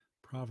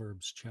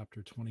Proverbs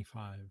chapter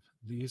 25.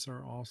 These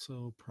are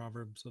also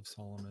Proverbs of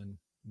Solomon,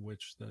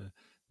 which the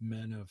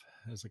men of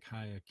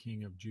Hezekiah,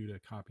 king of Judah,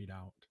 copied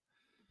out.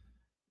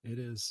 It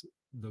is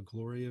the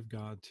glory of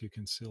God to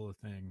conceal a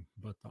thing,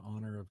 but the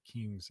honor of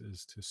kings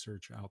is to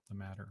search out the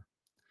matter.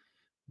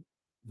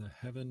 The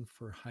heaven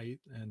for height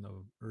and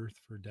the earth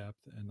for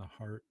depth, and the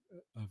heart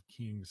of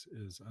kings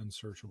is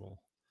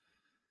unsearchable.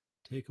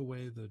 Take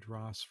away the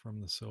dross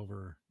from the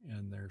silver,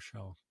 and there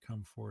shall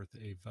come forth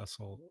a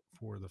vessel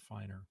for the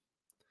finer.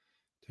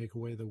 Take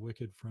away the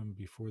wicked from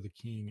before the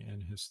king,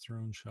 and his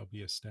throne shall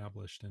be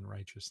established in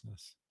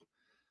righteousness.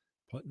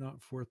 Put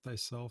not forth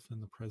thyself in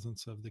the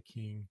presence of the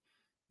king,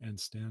 and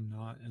stand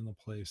not in the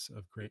place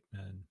of great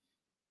men.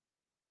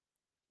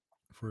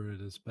 For it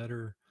is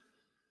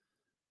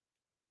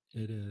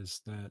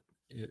that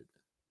it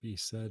be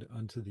said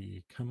unto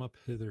thee, Come up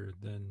hither,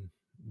 than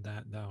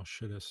that thou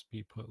shouldest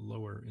be put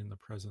lower in the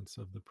presence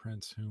of the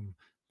prince whom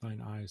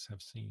thine eyes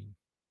have seen.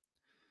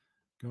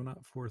 Go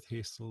not forth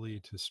hastily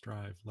to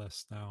strive,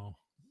 lest thou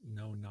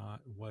know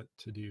not what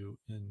to do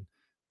in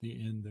the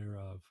end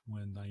thereof,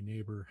 when thy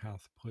neighbor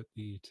hath put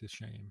thee to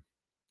shame.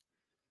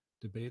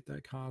 Debate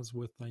that cause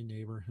with thy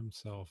neighbor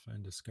himself,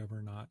 and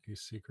discover not a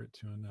secret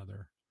to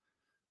another,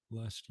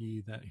 lest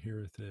ye that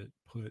heareth it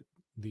put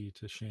thee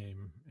to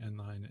shame, and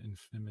thine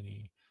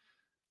infamy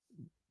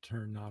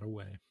turn not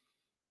away.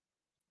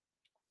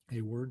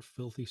 A word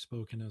filthy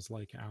spoken is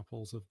like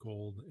apples of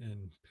gold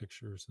in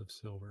pictures of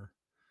silver,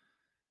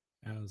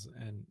 as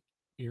an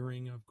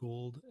earring of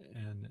gold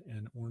and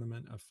an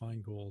ornament of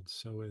fine gold,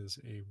 so is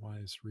a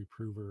wise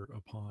reprover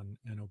upon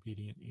an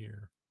obedient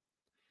ear.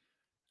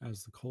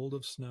 As the cold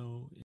of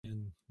snow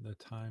in the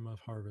time of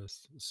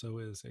harvest, so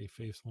is a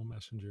faithful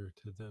messenger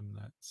to them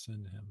that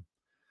send him.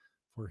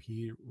 For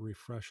he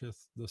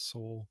refresheth the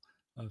soul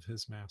of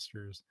his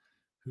masters.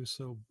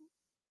 Whoso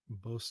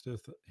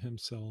boasteth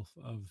himself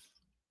of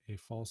a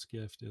false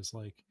gift is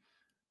like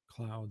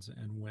clouds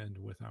and wind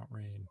without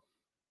rain.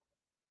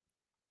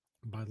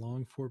 By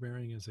long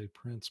forbearing is a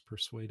prince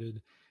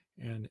persuaded,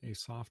 and a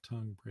soft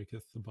tongue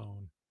breaketh the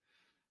bone.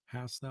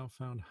 Hast thou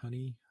found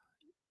honey?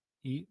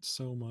 Eat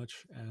so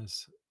much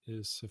as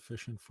is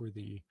sufficient for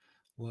thee,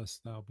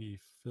 lest thou be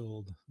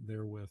filled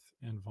therewith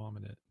and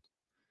vomit it.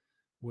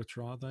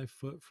 Withdraw thy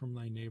foot from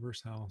thy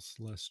neighbor's house,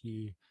 lest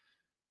ye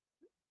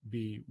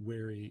be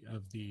weary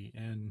of thee,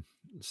 and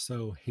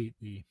so hate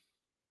thee.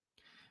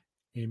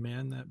 A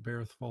man that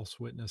beareth false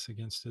witness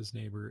against his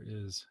neighbor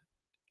is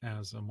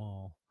as a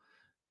maul,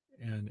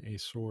 and a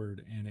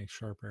sword and a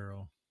sharp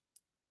arrow.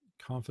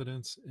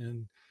 Confidence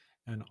in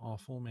an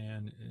awful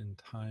man in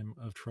time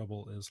of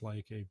trouble is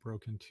like a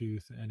broken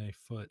tooth and a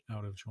foot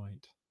out of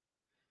joint.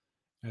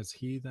 As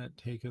he that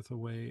taketh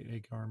away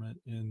a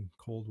garment in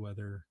cold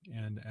weather,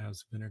 and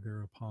as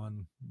vinegar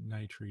upon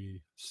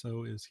nitre,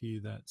 so is he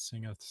that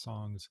singeth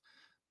songs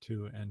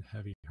to an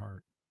heavy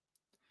heart.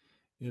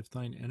 If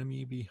thine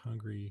enemy be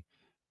hungry,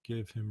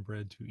 give him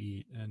bread to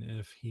eat, and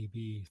if he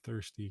be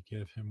thirsty,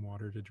 give him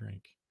water to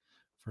drink.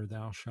 For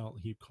thou shalt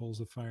heap coals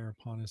of fire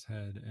upon his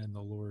head, and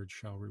the Lord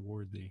shall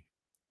reward thee.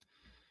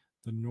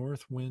 The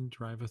north wind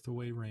driveth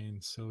away rain,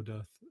 so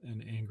doth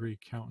an angry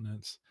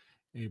countenance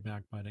a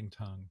backbiting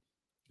tongue.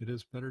 It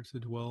is better to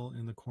dwell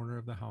in the corner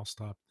of the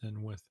housetop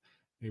than with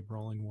a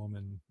brawling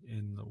woman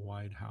in the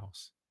wide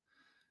house.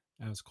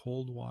 As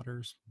cold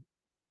waters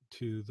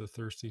to the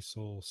thirsty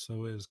soul,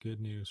 so is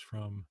good news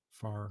from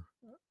far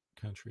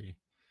country.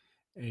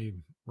 A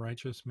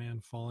righteous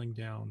man falling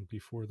down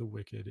before the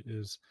wicked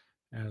is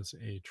as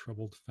a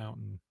troubled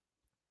fountain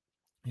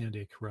and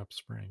a corrupt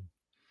spring.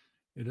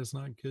 It is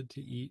not good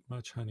to eat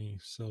much honey,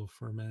 so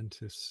for men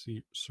to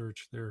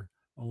search their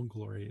own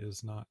glory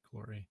is not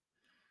glory.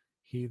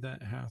 He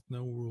that hath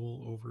no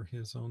rule over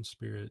his own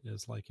spirit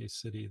is like a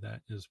city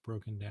that is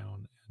broken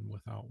down and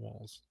without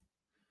walls.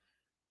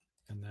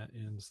 And that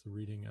ends the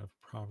reading of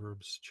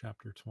Proverbs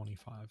chapter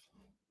 25.